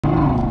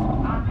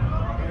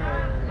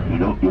You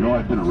know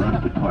I've been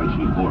arrested twice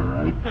before,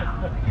 right?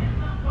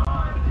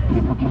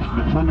 People just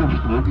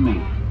misunderstood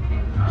me.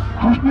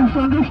 Just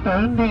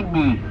misunderstanding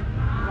me.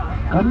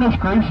 Goodness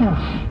gracious.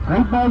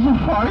 Great balls of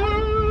fire.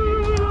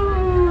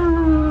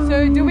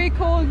 So do we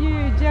call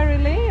you Jerry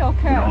Lee or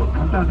Kurt? You know,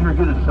 come down here and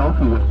get a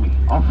selfie with me.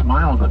 I'll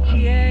smile, but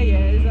Yeah.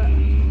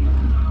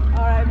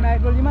 Alright,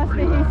 mate. Well, you must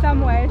be here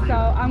somewhere, so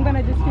I'm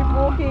gonna just keep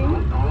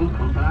walking.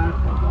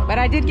 But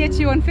I did get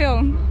you on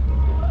film.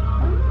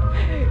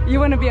 You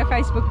want to be a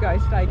Facebook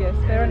ghost, I guess.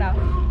 Fair enough.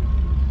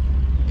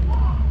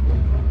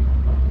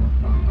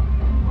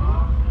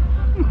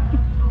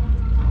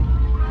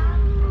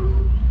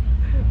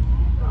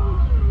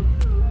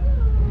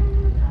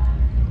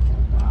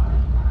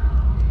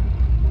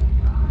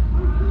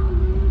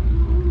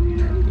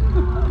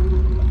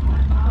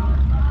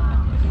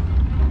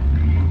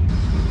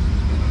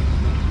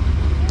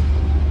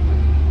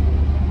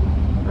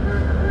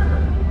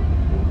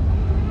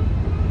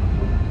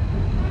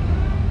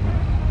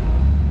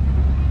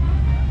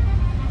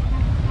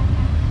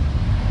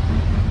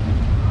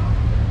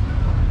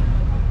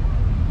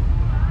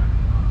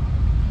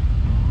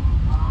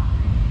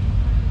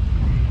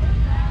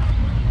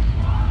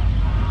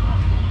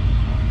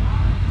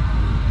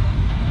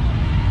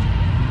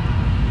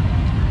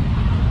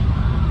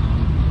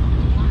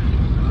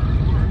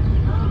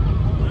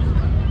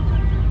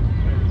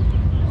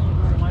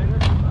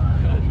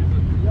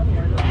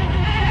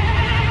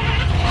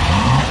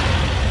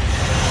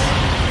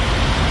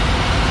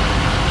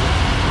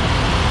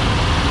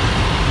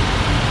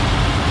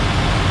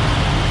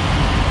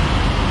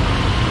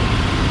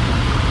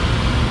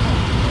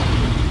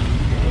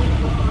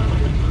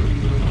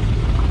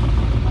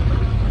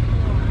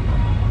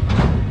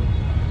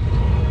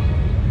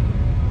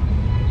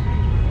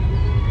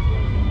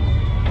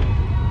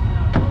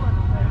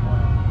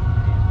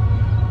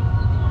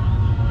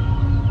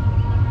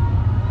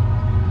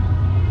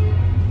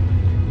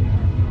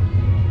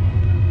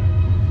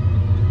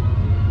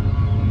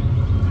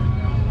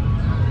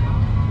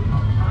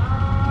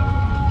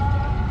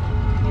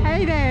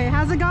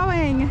 How's it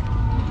going?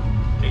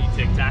 Are you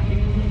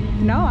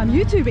TikToking? No, I'm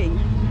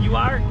YouTubing. You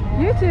are?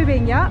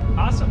 YouTubing, yeah.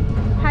 Awesome.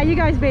 How you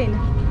guys been?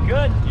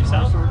 Good.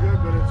 Yourself? So good,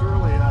 but it's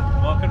early.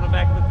 Welcome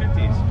back to the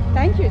 50s.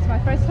 Thank you. It's my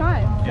first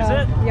time. Is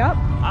it? Yep.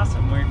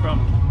 Awesome. Where are you from?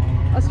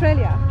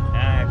 Australia.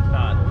 I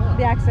thought.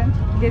 The accent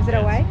gives it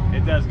away.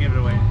 It does give it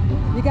away.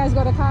 You guys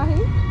got a car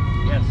here?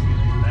 Yes.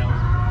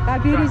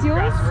 That beauty's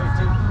yours? Across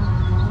the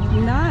road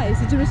too. Nice.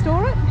 Did you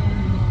restore it?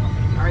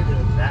 I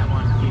did. That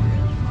one he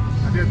did.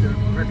 I did the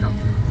pickup.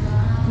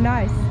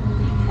 Nice.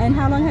 And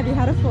how long have you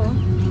had it for?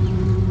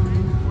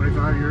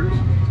 25 years.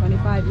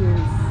 25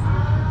 years.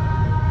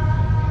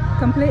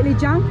 Completely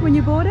junk when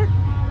you bought it?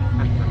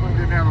 I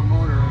didn't have a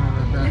motor in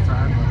it at that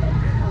time, but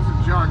it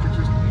wasn't junk. It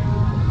just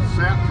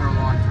sat for a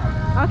long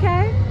time.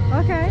 Okay.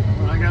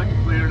 Well, I got it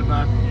completed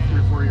about 3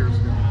 or 4 years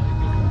ago.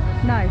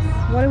 Nice.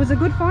 Well, it was a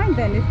good find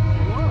then.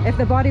 If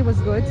the body was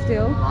good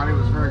still. The body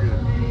was very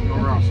good. No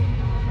rust.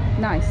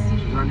 Nice.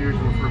 It's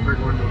unusual for a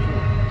big window too.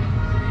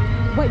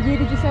 What year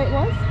did you say it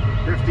was?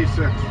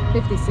 56.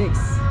 56.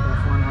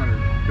 F100.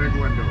 Big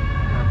window.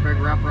 Big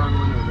wraparound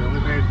window. They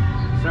only made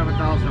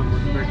 7,000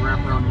 with a big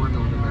wraparound window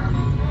in the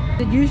back.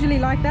 Did it usually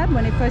like that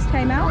when it first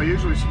came Oh, out?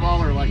 usually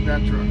smaller like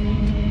that truck.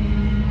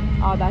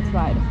 Oh, that's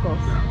right, of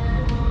course.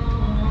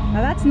 Yeah.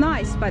 Now that's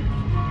nice, but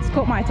it's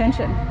caught my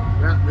attention.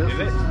 This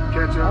is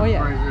catch up Oh, yeah.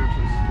 price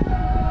interest.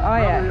 Oh,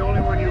 Probably yeah. the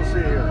only one you'll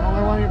see here. The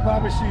only one you'll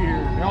probably see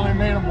here. They only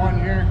made them 1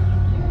 year.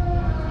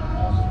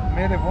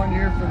 Made it 1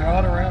 year for the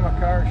Autorama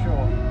car show.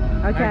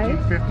 Okay.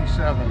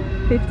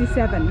 1957.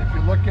 57. If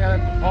you look at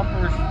it, the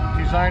bumper's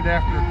designed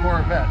after a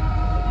Corvette.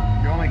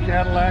 The only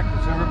Cadillac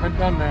that's ever been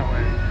done that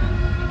way.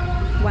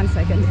 1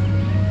 second.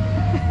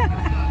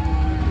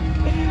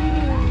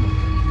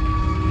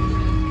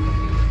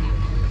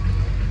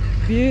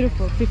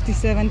 Beautiful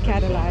 57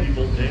 Cadillac.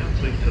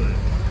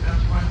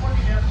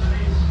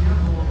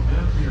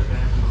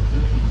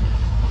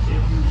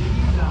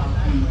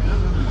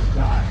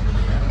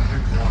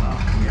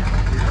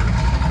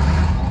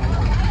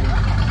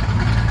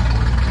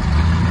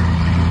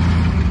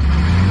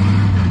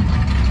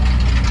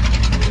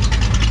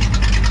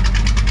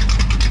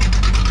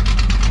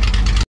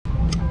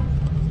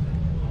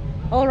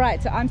 All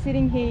right, so I'm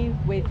standing here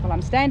with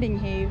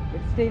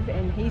Steve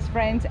and his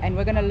friends, and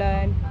we're gonna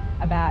learn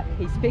about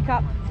his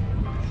pickup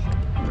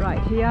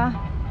right here.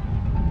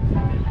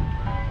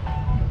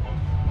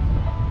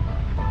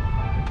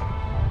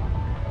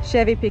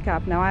 Chevy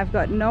pickup. Now I've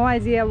got no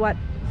idea what,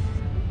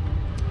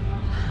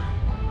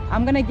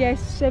 I'm gonna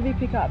guess Chevy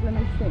pickup, let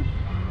me think.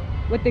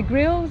 With the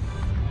grills,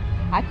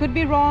 I could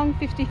be wrong,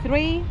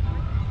 53.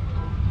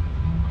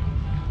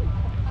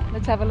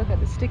 Let's have a look at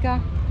the sticker.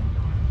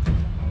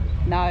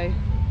 No,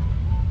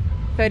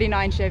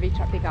 39 Chevy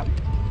truck pickup.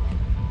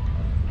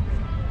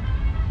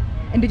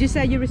 And did you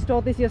say you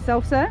restored this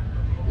yourself, sir?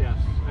 Yes,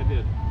 I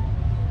did.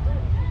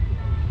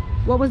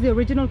 What was the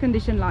original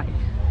condition like?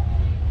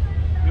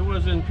 It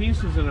was in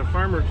pieces in a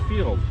farmer's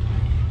field.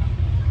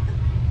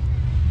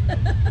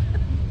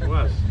 It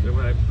was.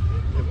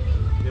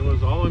 It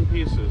was all in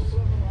pieces,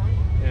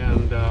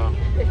 and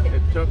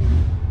it took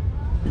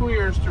 2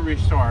 years to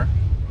restore,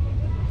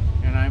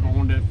 and I've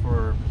owned it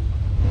for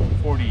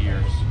 40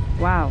 years.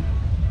 Wow.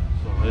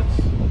 So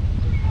it's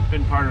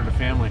been part of the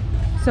family.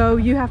 So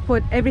you have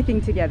put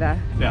everything together,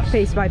 Yes.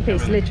 piece by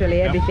piece, Everything. literally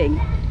Yep. everything.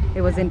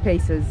 It was in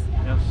pieces.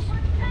 Yes.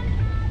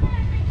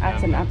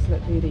 That's an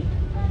absolute beauty.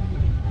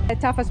 The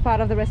toughest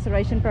part of the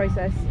restoration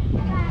process?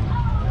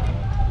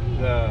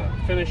 The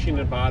finishing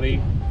the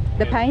body.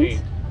 The and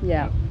paint?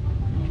 Yeah.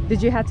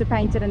 Did you have to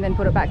paint it and then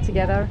put it back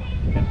together?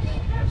 Yes.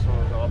 So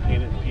it's all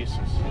painted in pieces.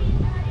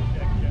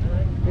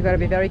 You've got to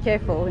be very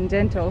careful and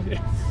gentle.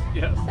 Yes.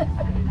 Yes.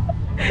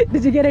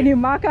 Did you get any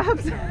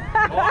markups?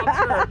 Oh, I'm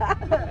sure.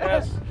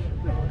 Yes.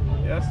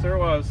 Yes, there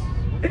was.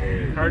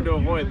 Hard to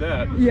avoid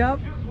that. Yep.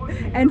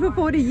 And for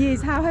 40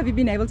 years, how have you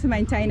been able to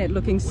maintain it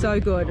looking so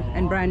good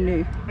and brand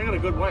new? I got a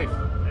good wife.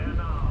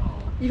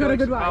 You got a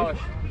good wife?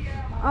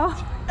 Oh.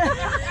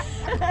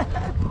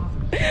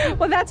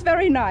 Well, that's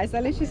very nice.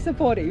 At least she's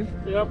supportive.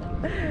 Yep.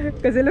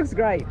 Because it looks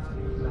great.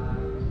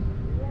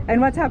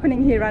 And what's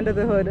happening here under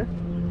the hood?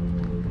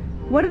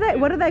 What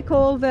do they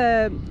call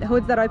the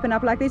hoods that open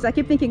up like this? I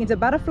keep thinking it's a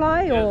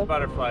butterfly or Yes,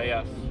 butterfly,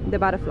 yes. the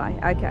butterfly.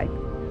 Okay.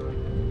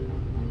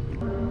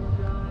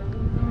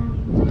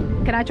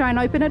 Can I try and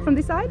open it from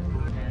this side?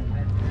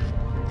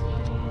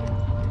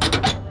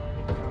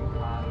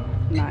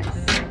 Nice.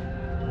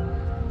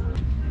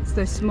 It's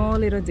those small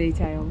little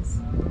details.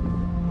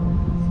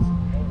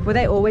 Were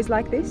they always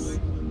like this?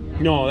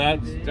 No, that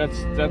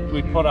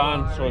we put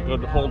on so it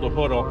could hold the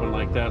hood open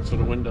like that so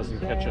the wind doesn't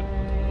catch it.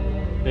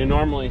 They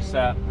normally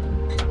sat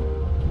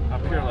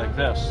up here like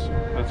this.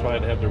 That's why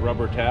I'd have the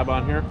rubber tab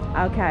on here.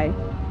 Okay.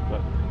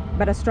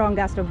 But a strong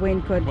gust of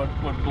wind could... Would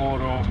blow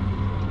it off.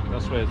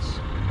 That's why it's...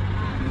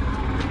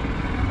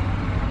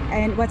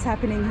 And what's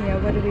happening here?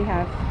 What do we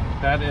have?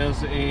 That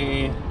is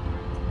a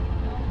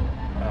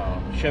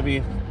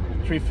Chevy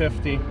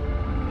 350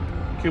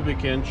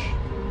 cubic inch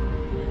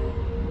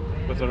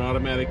with an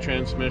automatic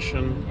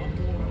transmission,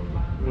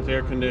 with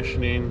air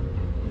conditioning.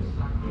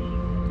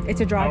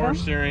 It's a driver? Power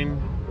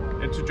steering.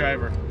 It's a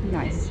driver.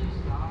 Nice.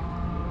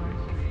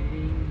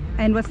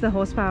 And what's the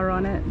horsepower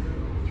on it?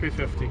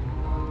 350.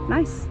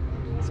 Nice.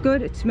 It's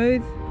good. It's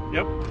smooth.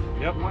 Yep.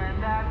 Yep.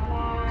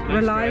 Nice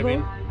Reliable.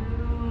 driving.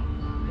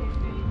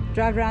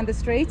 Drive around the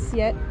streets,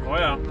 yet Oh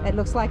yeah. it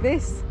looks like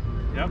this.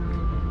 Yep.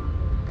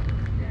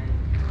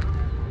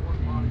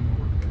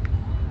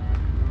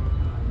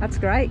 That's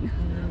great.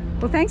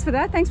 Well, thanks for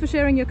that. Thanks for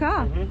sharing your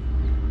car.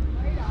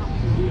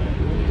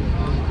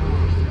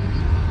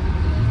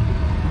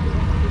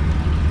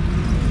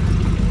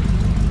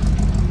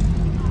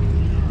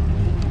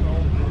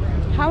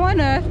 How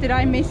on earth did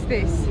I miss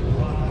this?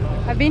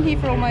 I've been here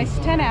for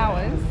almost 10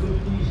 hours.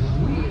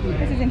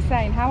 This is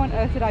insane. How on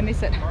earth did I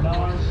miss it?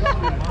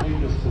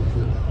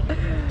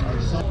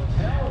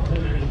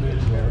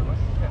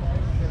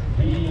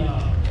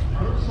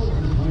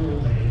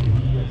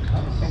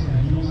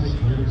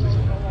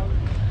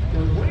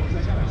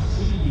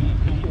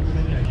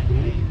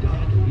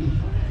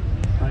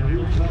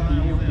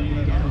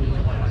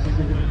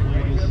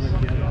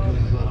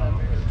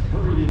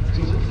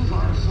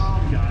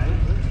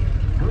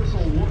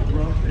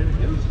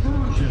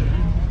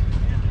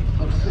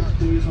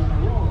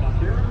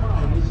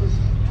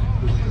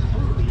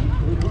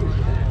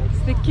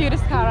 It's the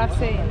cutest car I've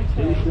seen.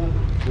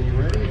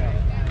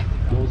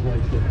 Goes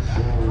like this.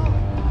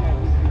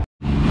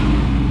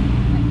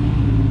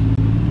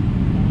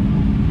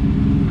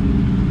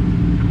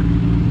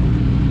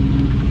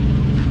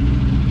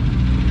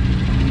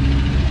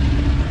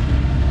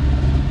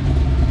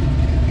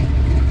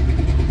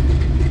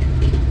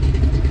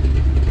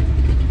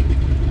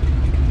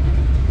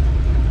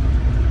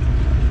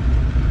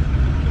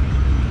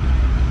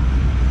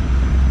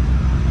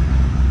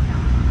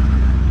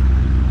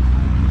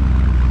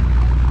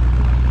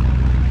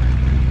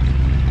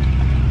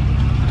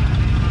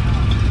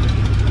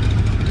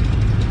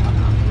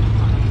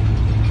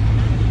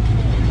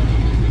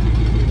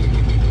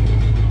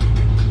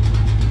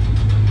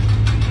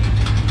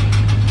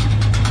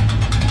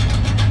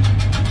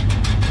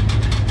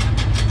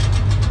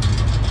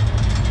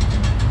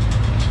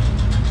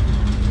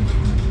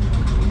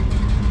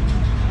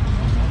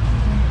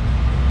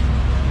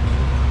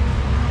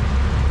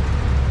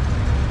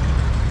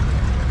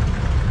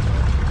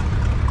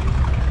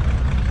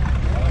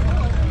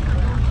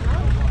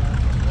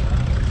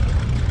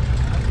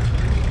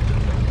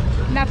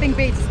 Nothing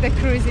beats the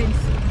cruising.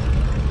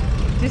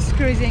 Just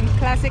cruising,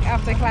 classic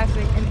after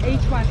classic, and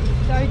each one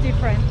is so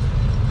different.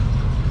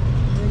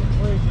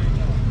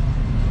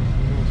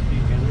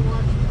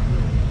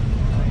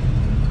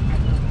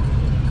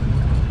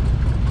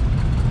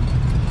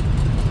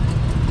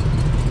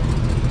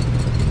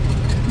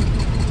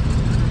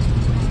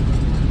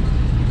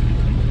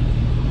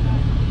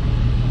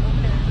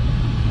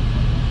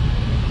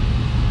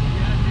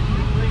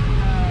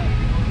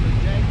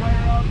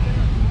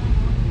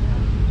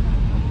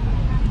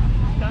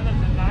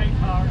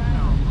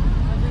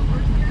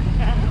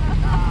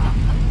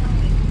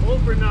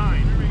 Over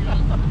 9.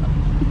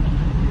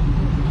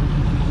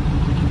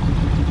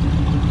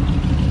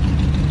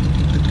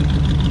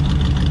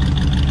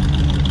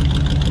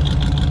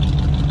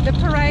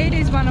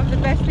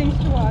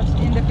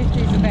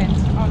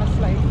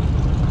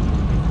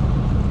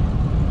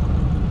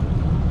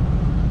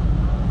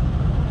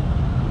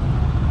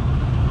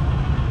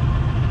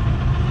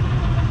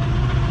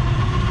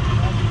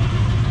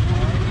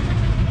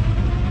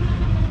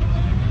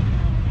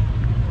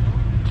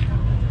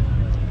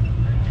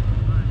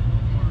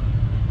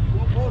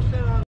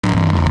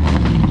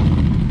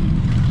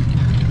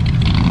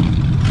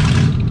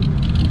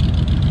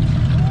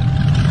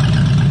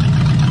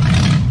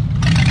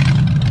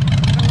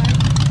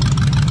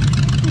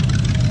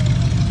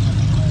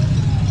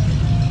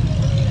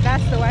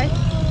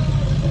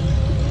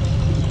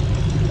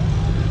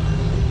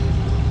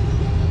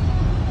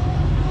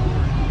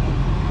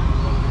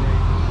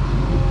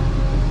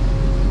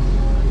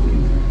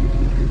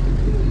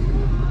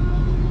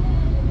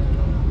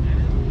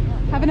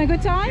 having a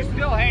good time?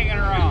 Still hanging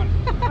around.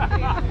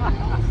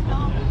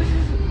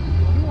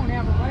 You won't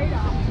have a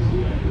radar.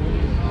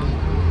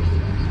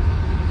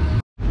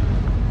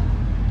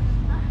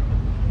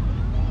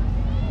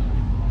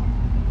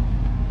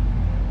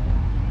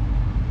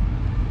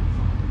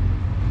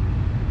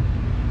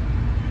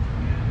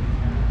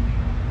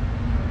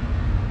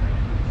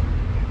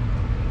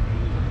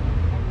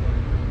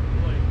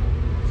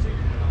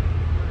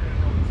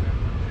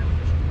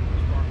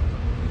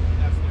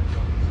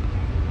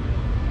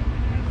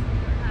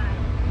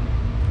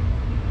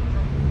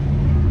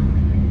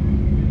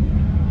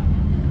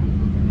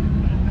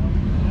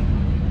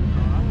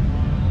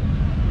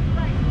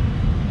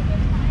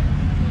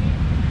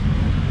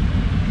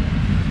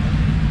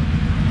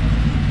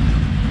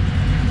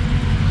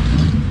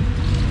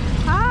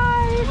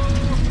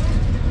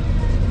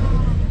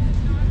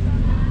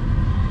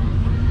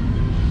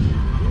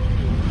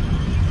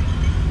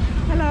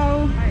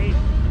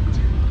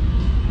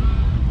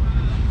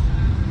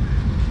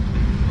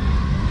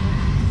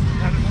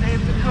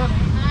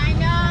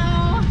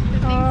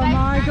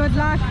 Good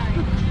luck.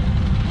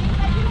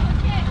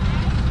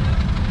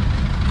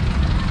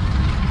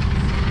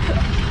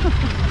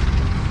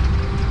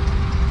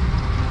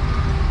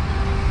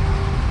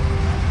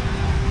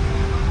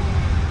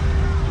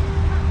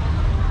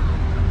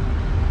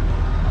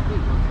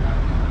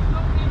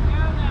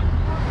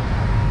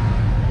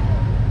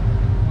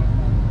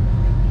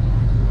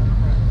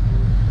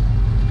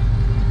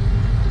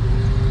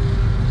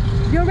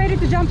 You're ready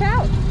to jump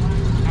out?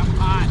 I'm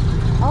hot.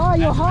 Oh,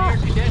 you're hot. Air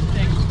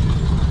conditioning.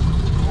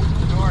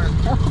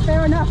 Oh,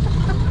 fair enough.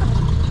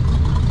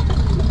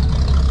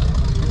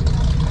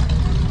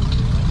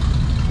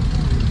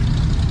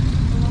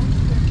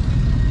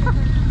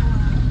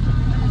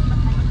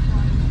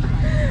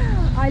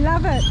 I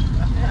love it.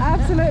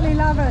 Absolutely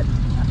love it.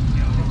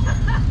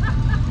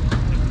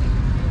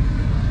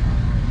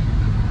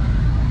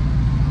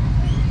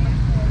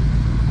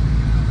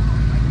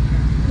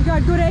 You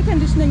got good air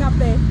conditioning up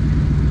there.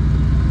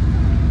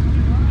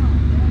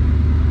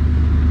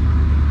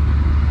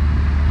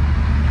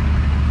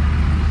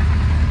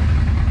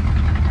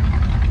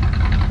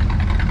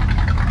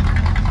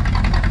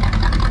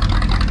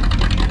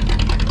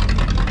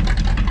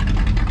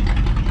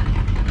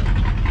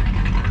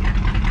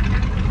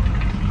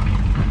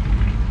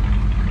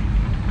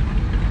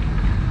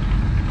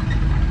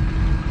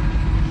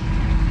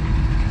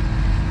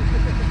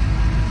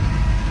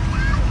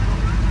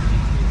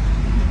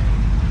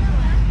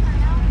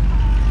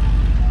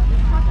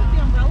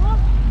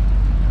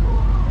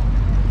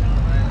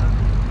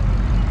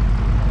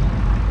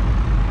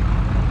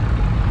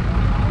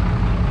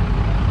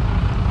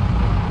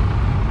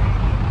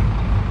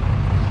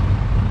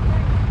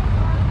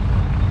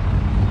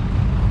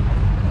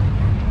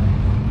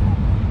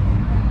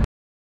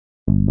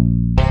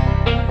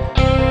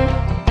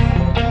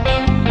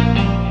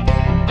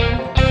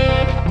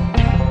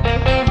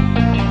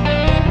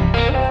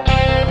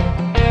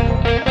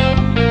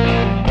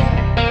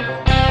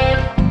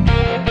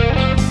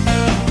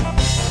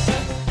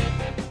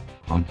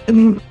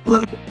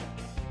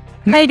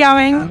 How you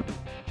going?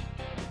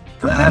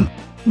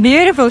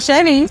 Beautiful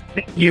Chevy.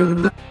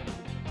 You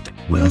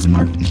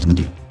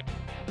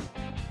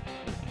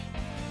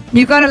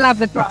gotta love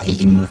the drive.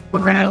 You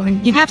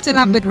have to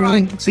love the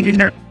drive.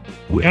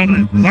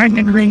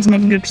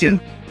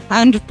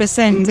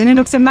 100%, and it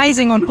looks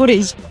amazing on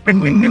footage.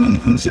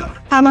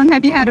 How long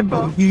have you had a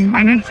boat? I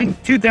didn't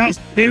think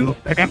 2002.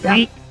 I got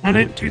eight. I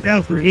did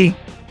 2003.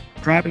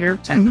 Drive here.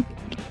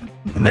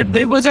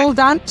 It was all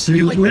done? So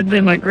you lived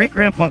in my great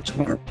grandpa's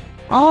farm.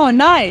 Oh,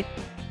 nice.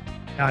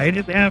 I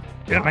did have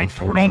my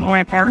Ford on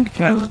my park.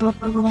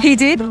 He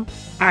did?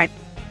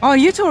 Oh,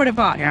 you tore it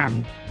apart? Yeah.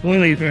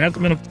 Really, there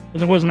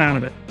wasn't out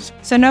of it.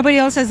 So nobody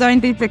else has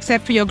owned it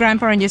except for your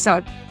grandpa and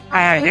yourself?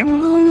 My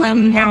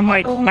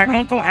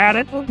uncle had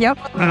it. Yep.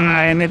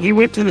 And then he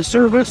went to the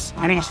service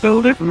and he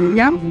sold it.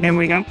 Yep. And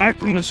we got back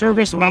from the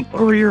service about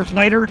 4 years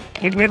later.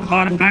 He went and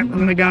bought it back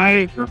from the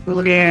guy.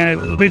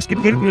 And we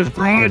could get his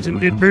frauds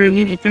and did very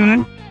easy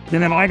tuning.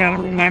 And then I got it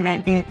from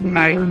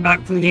my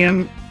back from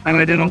him. And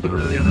I did all the.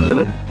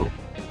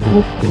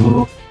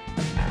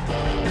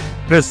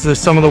 This is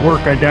some of the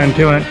work I done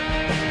to it.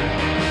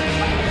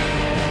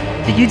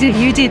 You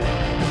did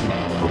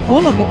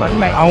all of it,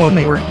 mate. All of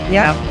the work.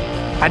 Yeah.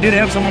 I did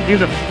have someone do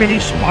the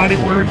finished body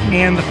work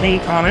and the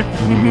paint on it,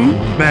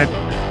 but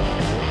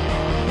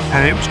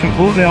it was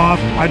completely off.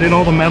 I did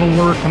all the metal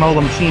work and all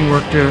the machine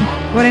work too.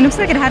 Well, it looks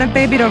like it had a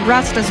fair bit of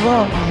rust as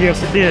well.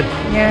 Yes, it did.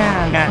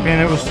 Yeah.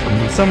 And it was,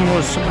 some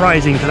was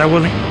surprising because I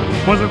wasn't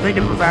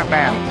thinking it was that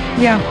bad.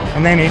 Yeah.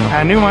 And then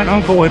I knew my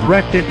uncle had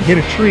wrecked it and hit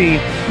a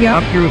tree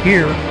up through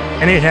here,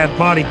 and it had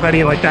body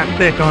putty like that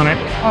thick on it.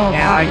 Oh,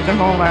 and I took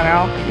all that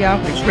out. Yeah.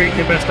 And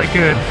straightened it best I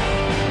could.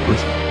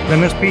 Then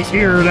this piece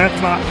here,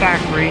 that's not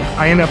factory.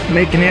 I ended up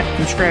making it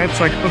from scratch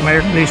so I could put my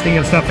air conditioning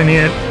and stuff in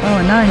it.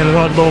 Oh, nice. And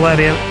I'll blow that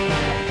in.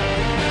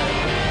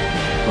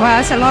 Wow,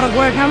 that's a lot of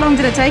work. How long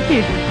did it take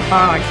you?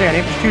 Like I said,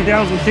 it was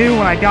 2002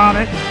 when I got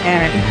it,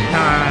 and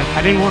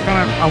I didn't work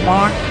on it a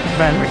lot,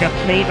 bad. I got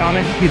 8 on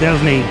it,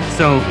 2008.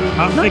 So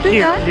I'll Not take too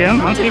here. bad. Yeah,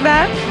 Not too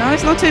bad. No,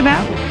 it's not too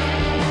bad.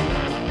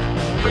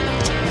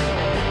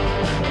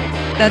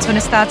 That's when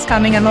it starts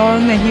coming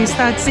along and you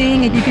start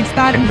seeing it. You can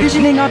start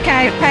envisioning,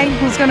 okay, paint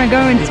was going to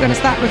go and it's going to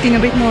start looking a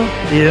bit more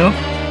Yeah.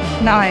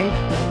 nice.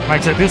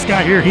 Like I said, this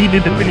guy here, he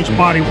did the finished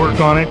body work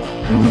on it.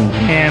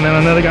 And then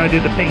another guy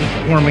did the paint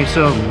for me.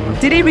 So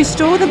Did he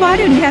restore the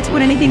body or did he have to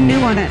put anything new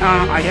on it?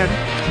 I had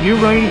new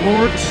running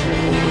boards.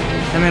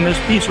 And then this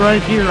piece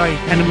right here, I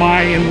had to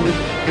buy and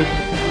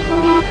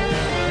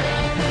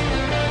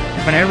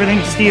but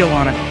everything's steel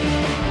on it.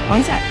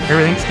 What's that?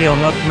 Everything's steel,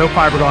 no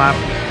fiberglass.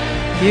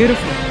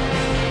 Beautiful.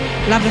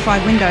 Love the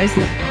 5 windows.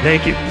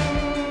 Thank you.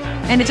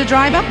 And it's a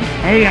driver?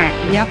 Hey,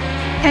 Yep.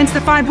 Hence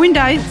the 5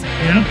 windows.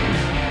 yeah.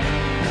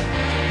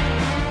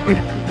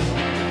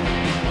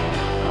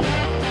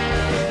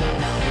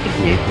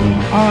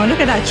 Oh, look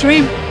at that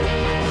trim.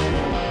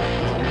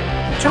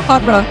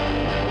 Chop, bro.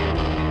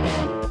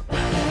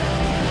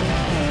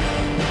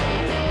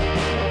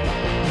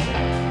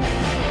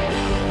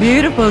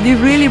 Beautiful. You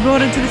really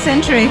brought it to the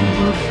century.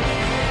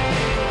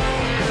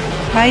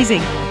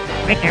 Amazing.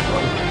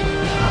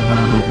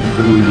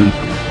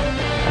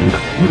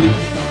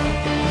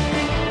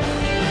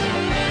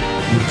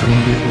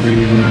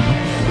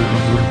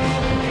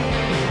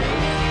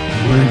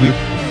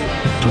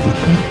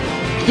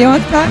 You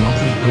want that?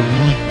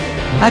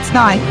 That's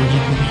nice.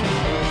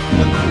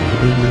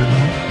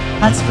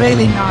 That's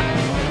really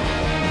nice.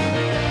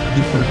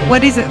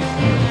 What is it?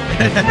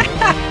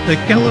 The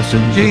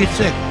Ellison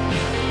J6.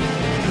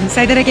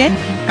 Say that again?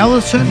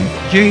 Ellison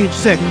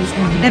J6.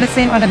 Never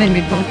seen one of them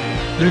before.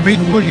 They're made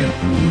in William.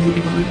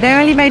 They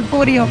only made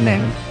 40 of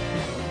them.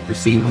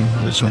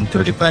 This one,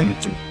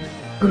 35.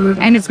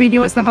 And it's been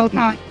yours the whole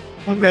time.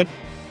 Okay.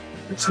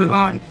 It's the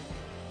line.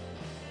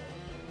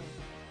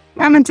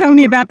 Come and tell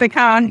me about the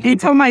car and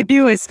tell my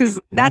viewers, because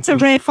that's a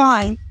rare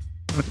find.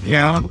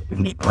 Yeah.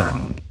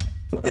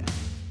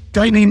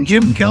 Guy named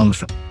Jim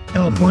Kells,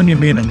 California,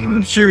 made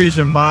a series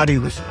of body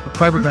with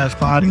fiberglass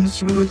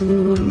bodies.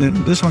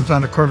 This one's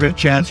on a Corvette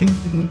chassis.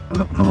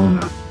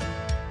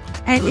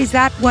 And is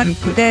that what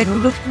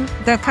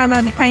the color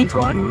of the paint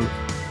was?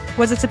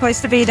 Was it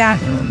supposed to be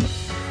that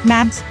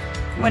matte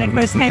when it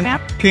first came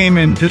out? Came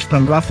in just a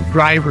rough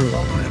driver.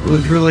 It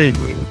was really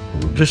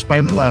just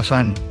fiberglass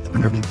on.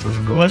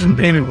 It wasn't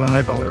painted when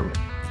I bought it.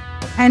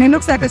 And it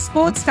looks like a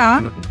sports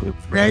car.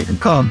 Right,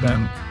 calm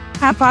down.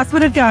 How fast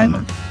would it go?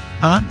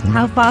 Huh?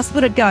 How fast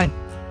would it go?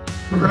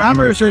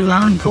 Remember, says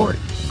on court.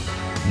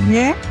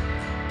 Yeah?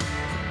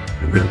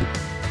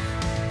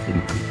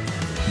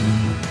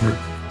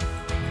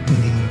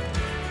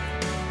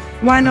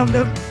 One of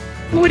the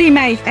 40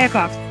 made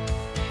aircraft.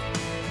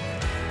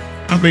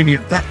 I mean,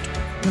 if that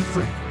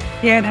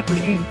Yeah, that was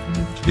it.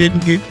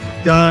 didn't get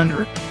done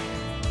or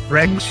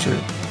Rex or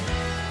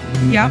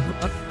Yeah.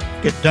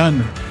 get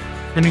done or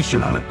finish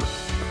it on it.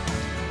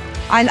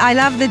 I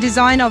love the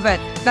design of it.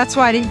 That's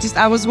why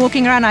I was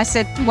walking around. I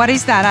said, "What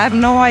is that?" I have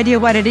no idea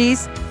what it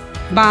is,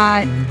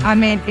 but I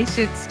mean,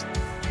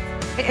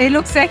 it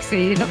looks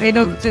sexy. It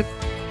looks just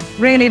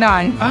really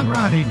nice. I'm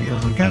right here.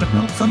 We gotta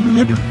build something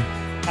to do.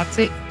 That's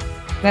it.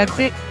 That's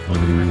it.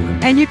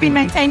 And you've been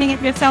maintaining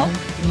it yourself?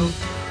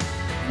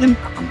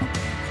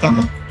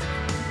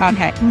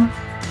 Okay.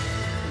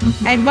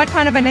 And what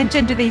kind of an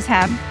engine do these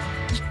have?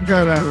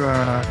 Got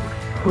a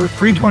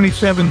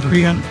 327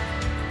 300.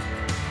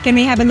 Can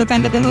we have a look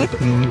under the hood?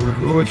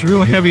 Oh, it's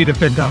real heavy to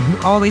pick up.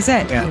 Oh, is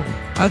it? Yeah.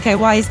 Okay,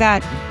 why is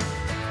that?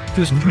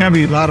 Just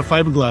heavy, a lot of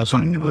fiberglass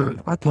on it.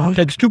 It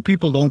takes 2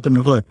 people to open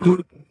the hood.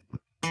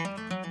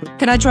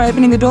 Can I try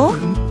opening the door?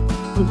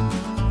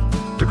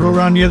 To go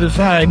around the other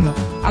side.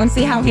 I want to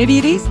see how heavy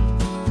it is.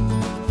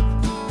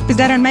 Because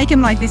they don't make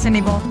them like this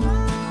anymore.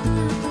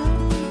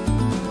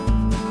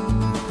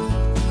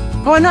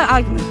 Oh no,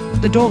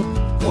 the door.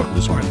 Oh,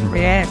 this one.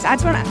 Yes, I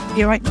just want to.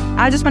 You're right.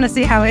 I just want to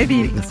see how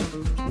heavy it is.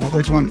 Well,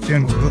 this one's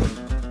in the hood.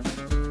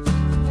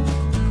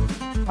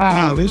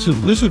 Wow, this is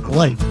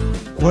light.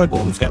 What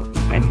is that?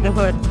 The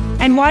hood.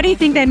 And why do you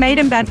think they made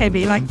them that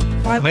heavy? Like,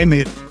 why? I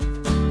made.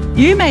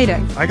 You made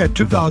it. I got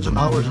 2,000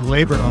 hours of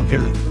labor on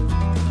here.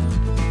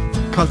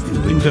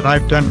 Custom things that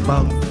I've done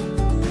about.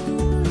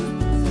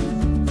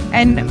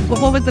 And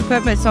what was the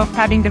purpose of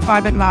having the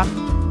fiberglass?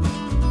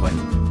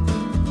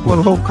 Well,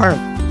 the whole car.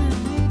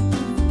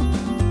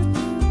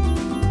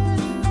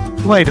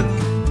 Later.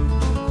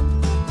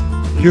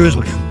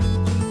 Usually.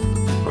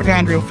 We're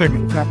down real figure.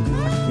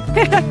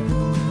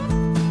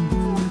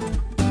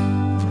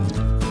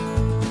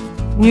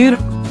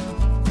 Beautiful.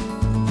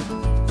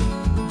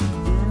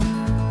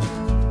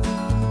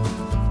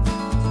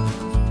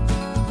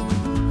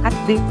 That's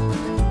the.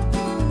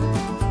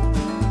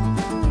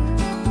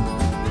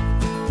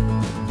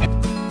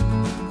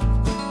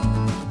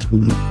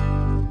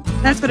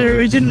 That's what it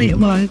originally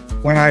was.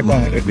 When I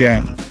bought it,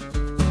 yeah.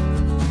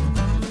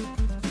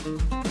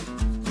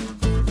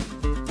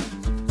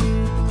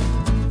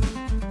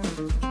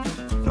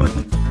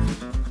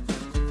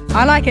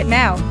 I like it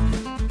now.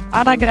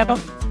 I like it at all.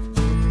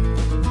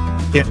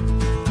 Yeah.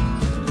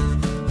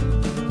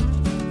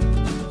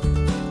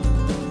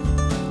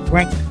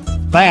 went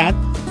bad.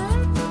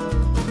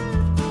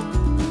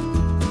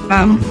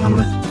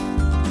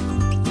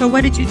 So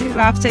what did you do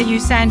after you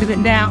sanded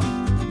it down?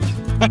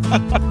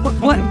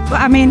 what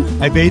I mean,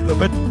 I made the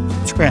bit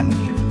scratch.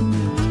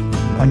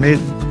 I made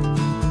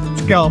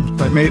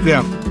scallops. I made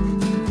them.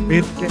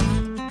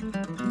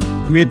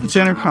 Made the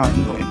center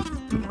console.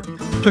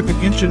 Took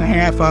 1.5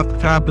 inches off the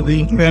top of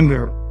the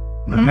fender.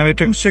 And then I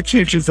took 6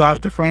 inches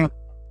off the front.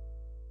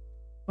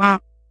 wow.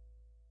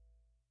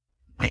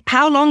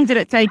 How long did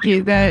it take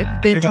you?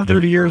 It got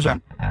 30 years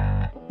on.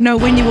 No,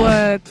 when you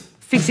were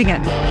fixing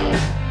it.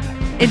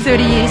 In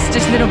 30 years,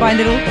 just little by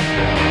little.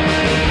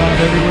 Not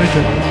every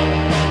winter.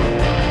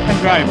 And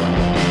driver.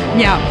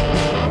 Yeah.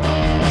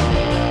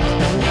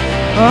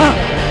 Oh.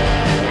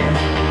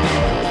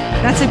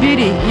 That's a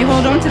beauty. You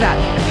hold on to that.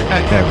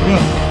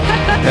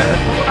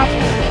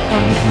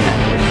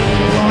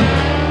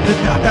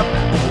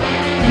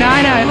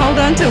 No, hold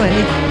on to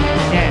it.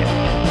 Yeah.